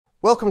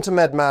Welcome to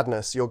Med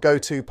Madness, your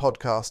go-to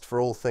podcast for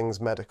all things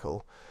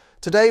medical.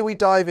 Today we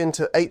dive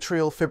into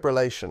atrial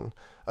fibrillation,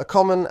 a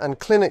common and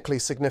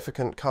clinically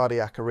significant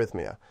cardiac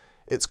arrhythmia.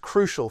 It's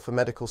crucial for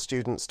medical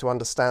students to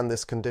understand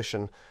this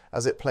condition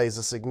as it plays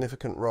a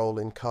significant role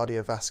in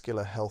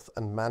cardiovascular health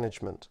and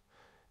management.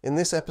 In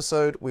this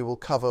episode, we will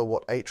cover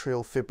what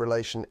atrial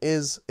fibrillation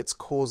is, its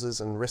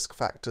causes and risk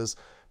factors,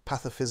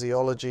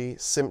 pathophysiology,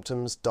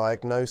 symptoms,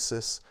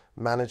 diagnosis,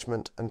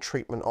 management, and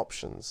treatment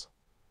options.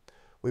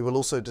 We will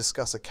also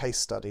discuss a case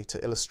study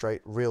to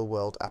illustrate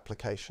real-world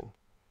application.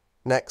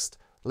 Next,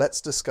 let's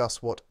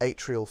discuss what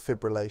atrial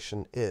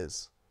fibrillation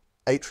is.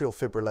 Atrial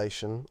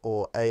fibrillation,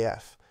 or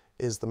AF,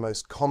 is the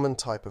most common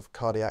type of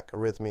cardiac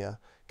arrhythmia,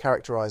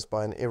 characterized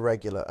by an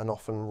irregular and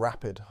often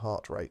rapid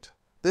heart rate.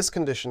 This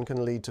condition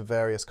can lead to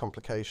various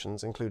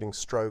complications, including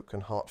stroke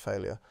and heart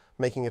failure,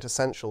 making it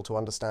essential to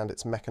understand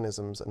its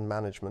mechanisms and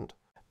management.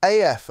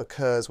 AF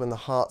occurs when the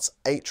heart's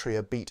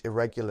atria beat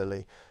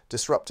irregularly,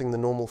 disrupting the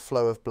normal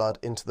flow of blood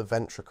into the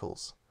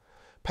ventricles.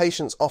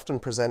 Patients often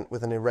present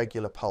with an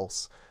irregular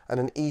pulse, and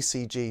an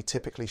ECG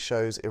typically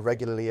shows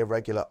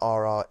irregular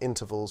RR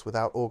intervals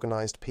without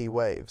organized P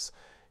waves.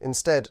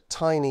 Instead,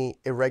 tiny,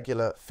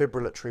 irregular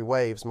fibrillatory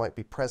waves might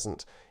be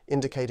present,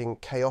 indicating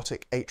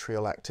chaotic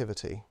atrial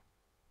activity.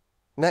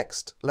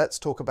 Next, let's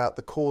talk about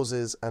the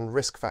causes and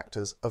risk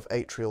factors of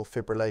atrial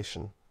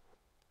fibrillation.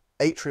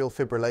 Atrial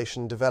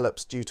fibrillation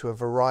develops due to a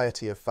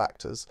variety of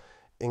factors,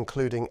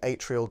 including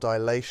atrial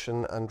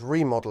dilation and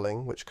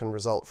remodeling, which can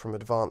result from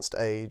advanced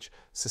age,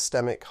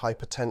 systemic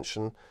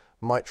hypertension,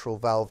 mitral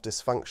valve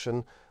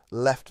dysfunction,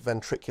 left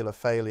ventricular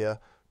failure,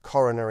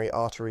 coronary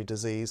artery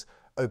disease,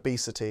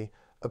 obesity,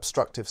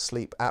 obstructive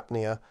sleep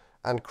apnea,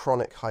 and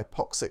chronic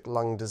hypoxic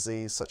lung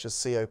disease such as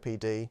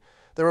COPD.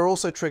 There are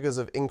also triggers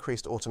of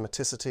increased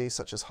automaticity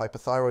such as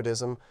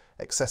hypothyroidism,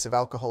 excessive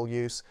alcohol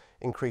use,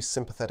 increased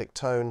sympathetic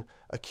tone,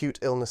 acute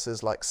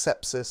illnesses like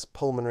sepsis,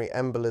 pulmonary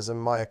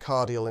embolism,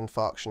 myocardial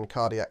infarction,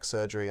 cardiac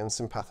surgery, and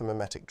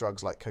sympathomimetic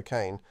drugs like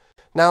cocaine.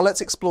 Now let's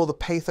explore the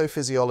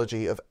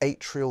pathophysiology of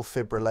atrial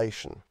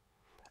fibrillation.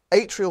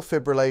 Atrial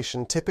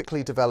fibrillation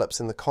typically develops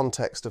in the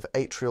context of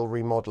atrial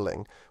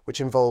remodeling, which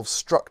involves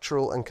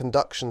structural and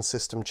conduction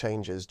system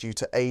changes due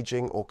to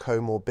aging or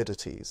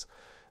comorbidities.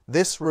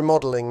 This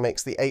remodeling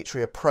makes the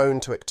atria prone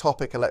to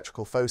ectopic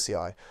electrical foci,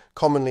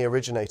 commonly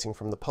originating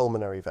from the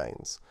pulmonary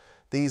veins.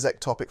 These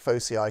ectopic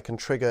foci can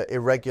trigger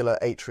irregular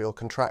atrial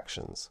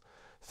contractions.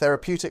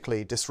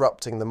 Therapeutically,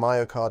 disrupting the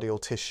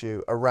myocardial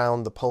tissue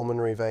around the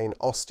pulmonary vein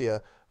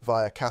ostia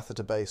via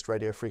catheter-based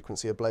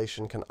radiofrequency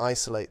ablation can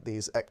isolate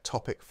these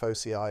ectopic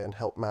foci and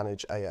help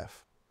manage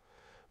AF.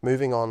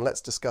 Moving on,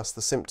 let's discuss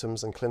the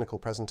symptoms and clinical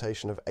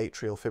presentation of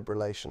atrial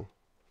fibrillation.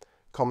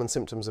 Common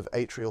symptoms of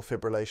atrial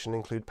fibrillation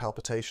include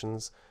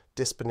palpitations,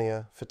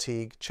 dyspnea,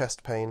 fatigue,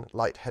 chest pain,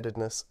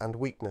 lightheadedness, and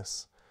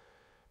weakness.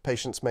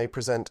 Patients may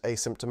present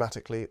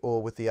asymptomatically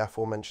or with the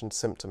aforementioned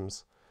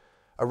symptoms.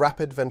 A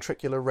rapid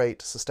ventricular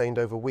rate sustained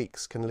over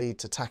weeks can lead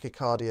to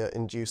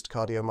tachycardia-induced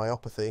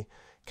cardiomyopathy,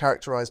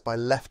 characterized by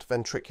left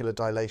ventricular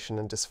dilation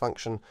and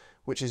dysfunction,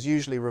 which is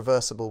usually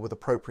reversible with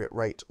appropriate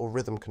rate or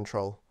rhythm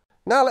control.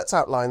 Now let's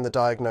outline the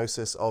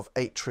diagnosis of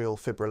atrial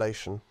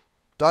fibrillation.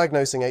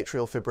 Diagnosing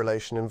atrial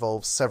fibrillation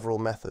involves several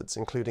methods,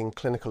 including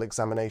clinical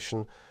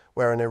examination,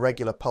 where an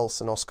irregular pulse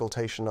and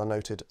auscultation are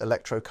noted,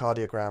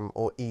 electrocardiogram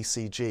or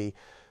ECG,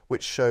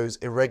 which shows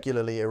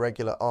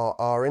irregular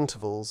RR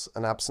intervals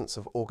and absence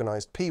of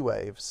organized P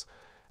waves,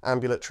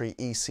 ambulatory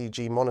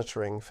ECG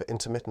monitoring for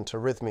intermittent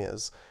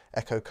arrhythmias,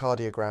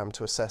 echocardiogram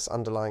to assess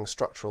underlying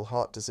structural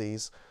heart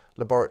disease,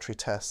 laboratory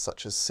tests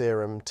such as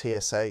serum,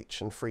 TSH,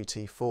 and free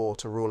T4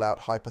 to rule out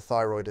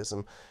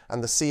hypothyroidism,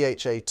 and the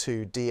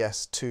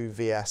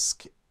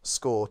CHA2-DS2-VS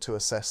score to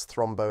assess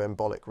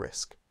thromboembolic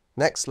risk.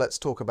 Next, let's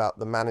talk about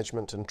the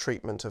management and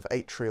treatment of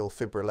atrial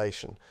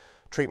fibrillation.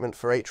 Treatment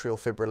for atrial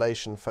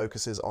fibrillation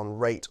focuses on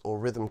rate or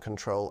rhythm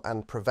control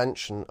and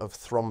prevention of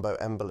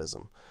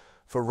thromboembolism.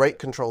 For rate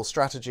control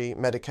strategy,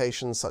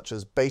 medications such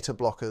as beta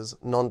blockers,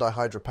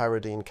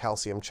 non-dihydropyridine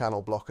calcium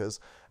channel blockers,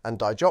 and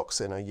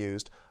digoxin are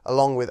used,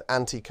 along with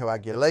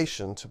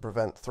anticoagulation to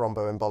prevent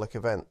thromboembolic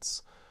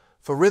events.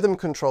 For rhythm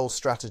control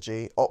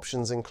strategy,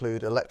 options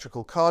include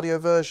electrical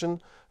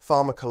cardioversion,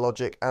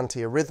 pharmacologic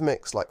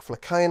antiarrhythmics like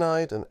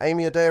flecainide and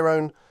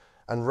amiodarone,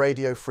 and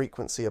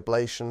radiofrequency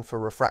ablation for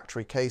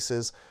refractory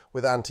cases,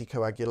 with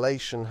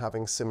anticoagulation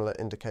having similar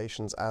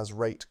indications as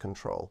rate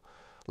control.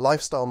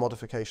 Lifestyle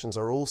modifications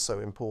are also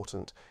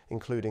important,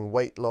 including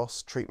weight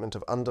loss, treatment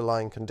of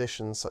underlying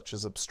conditions such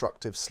as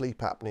obstructive sleep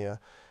apnea,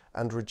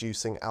 and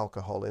reducing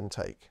alcohol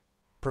intake.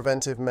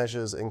 Preventive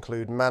measures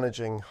include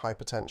managing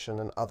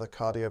hypertension and other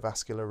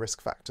cardiovascular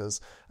risk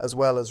factors, as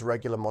well as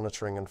regular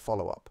monitoring and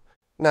follow-up.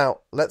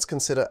 Now, let's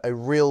consider a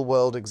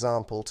real-world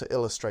example to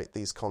illustrate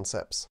these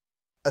concepts.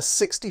 A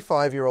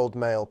 65-year-old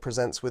male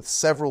presents with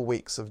several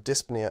weeks of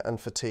dyspnea and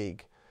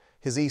fatigue.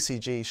 His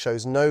ECG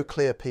shows no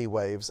clear P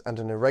waves and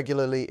an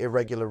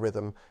irregular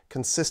rhythm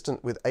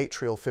consistent with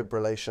atrial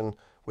fibrillation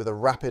with a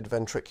rapid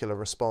ventricular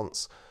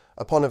response,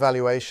 Upon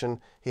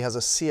evaluation, he has a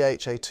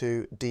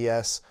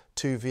CHA2-DS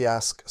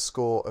 2-VASC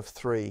score of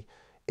 3,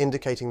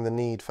 indicating the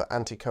need for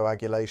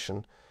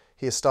anticoagulation.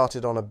 He is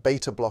started on a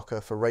beta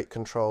blocker for rate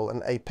control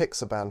and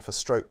apixaban for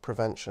stroke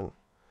prevention.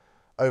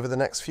 Over the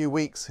next few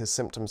weeks, his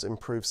symptoms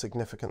improve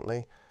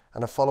significantly,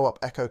 and a follow-up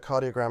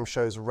echocardiogram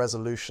shows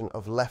resolution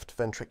of left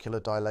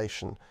ventricular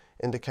dilation,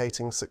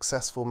 indicating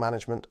successful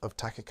management of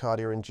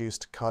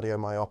tachycardia-induced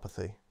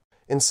cardiomyopathy.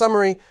 In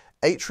summary,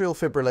 atrial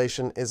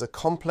fibrillation is a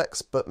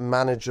complex but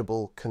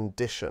manageable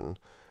condition.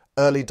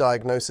 Early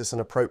diagnosis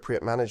and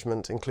appropriate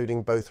management,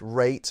 including both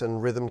rate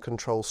and rhythm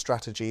control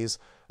strategies,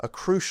 are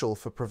crucial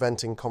for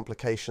preventing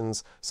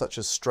complications such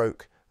as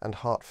stroke and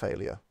heart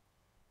failure.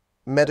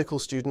 Medical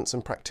students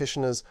and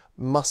practitioners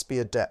must be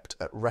adept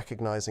at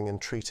recognizing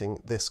and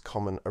treating this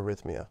common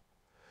arrhythmia.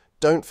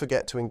 Don't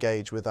forget to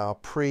engage with our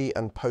pre-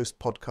 and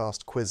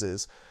post-podcast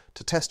quizzes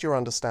to test your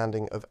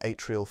understanding of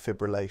atrial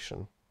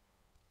fibrillation.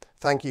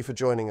 Thank you for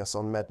joining us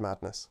on Med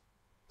Madness.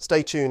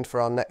 Stay tuned for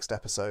our next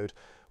episode,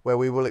 where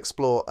we will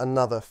explore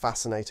another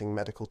fascinating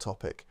medical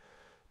topic.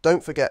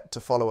 Don't forget to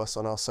follow us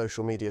on our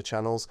social media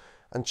channels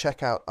and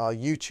check out our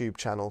YouTube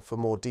channel for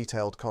more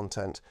detailed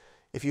content.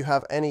 If you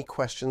have any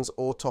questions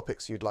or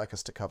topics you'd like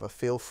us to cover,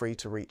 feel free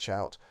to reach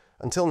out.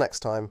 Until next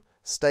time,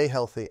 stay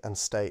healthy and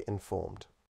stay informed.